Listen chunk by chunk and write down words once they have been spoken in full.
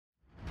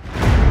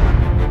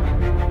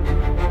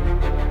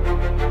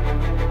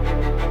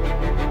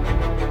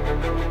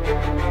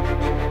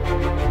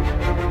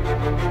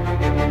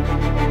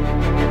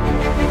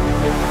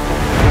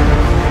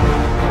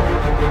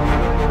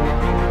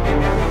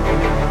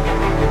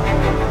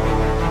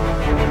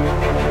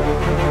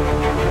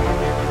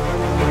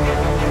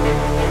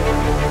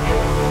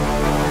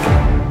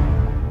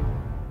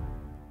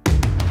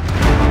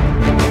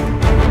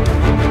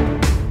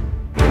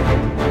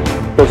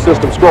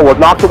System scoreboard.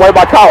 Knocked away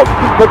by Collins.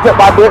 Picked up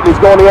by Britton. He's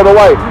going the other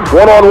way.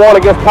 One-on-one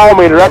against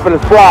Palmeter. Up and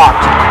it's blocked.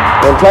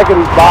 And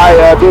taken by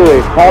Dewey.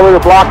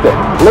 Palmeter blocked it.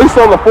 Loose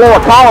on the floor.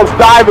 Collins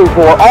diving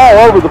for it all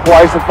over the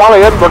place. And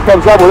finally Edinburgh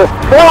comes up with it.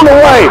 Thrown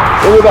away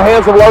into the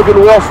hands of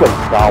Logan Wilson.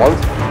 Collins.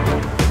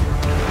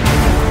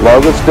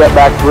 Logan, step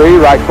back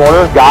three, right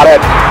corner. Got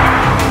it.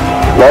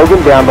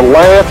 Logan down to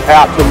Lance,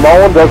 out to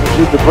Mullen, doesn't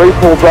shoot the three,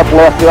 pulls up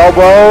left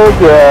elbow.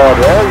 Good.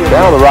 There you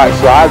down the right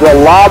side.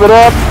 They'll lob it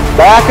up,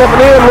 back up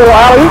and in, little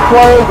alley-oop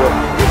play.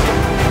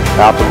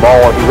 Out to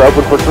Mullen, he's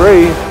open for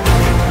three.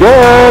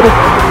 Good.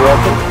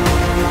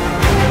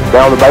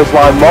 Down the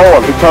baseline,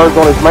 Mullen, he turns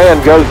on his man,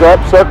 goes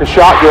up, circus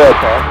shot, good.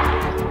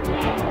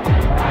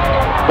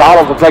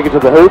 Collins will take it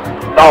to the hoop.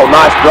 Oh,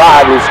 nice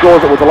drive, he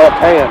scores it with the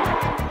left hand.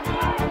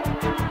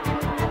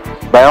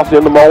 Bounce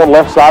into Mullen,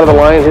 left side of the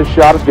lane, his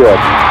shot is good.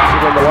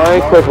 In the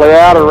lane, quickly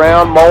out,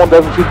 around, Mullen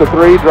doesn't shoot the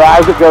three,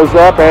 drives it, goes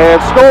up,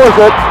 and scores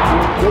it.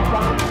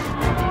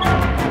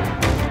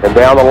 And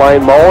down the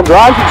lane, Mullen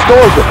drives it,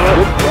 scores it.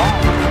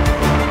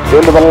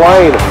 Into the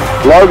lane,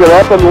 Logan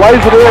up and lays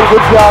it in,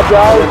 good job,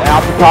 guys. And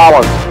out to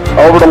Collins,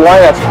 over to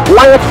Lance,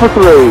 Lance for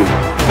three.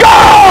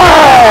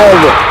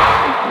 Good!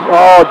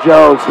 Oh,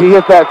 Jones, he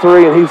hit that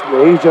three, and he's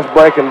just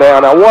breaking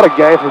down. Now, what a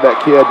game for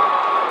that kid.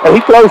 And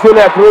he throws in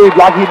that three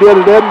like he did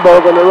at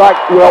Edinburgh, and the right,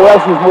 well,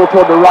 this was more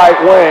toward the right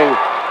wing.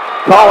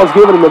 Collins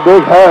giving him a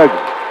big hug.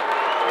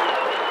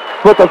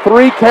 But the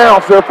three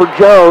counts there for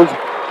Jones.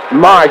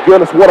 My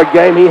goodness, what a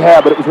game he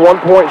had, but it was 1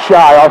 point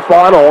shy. Our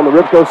final on the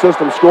Ripco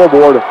System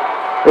scoreboard.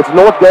 It's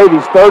North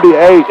Daviess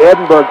 38,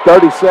 Edinburgh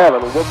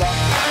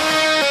 37.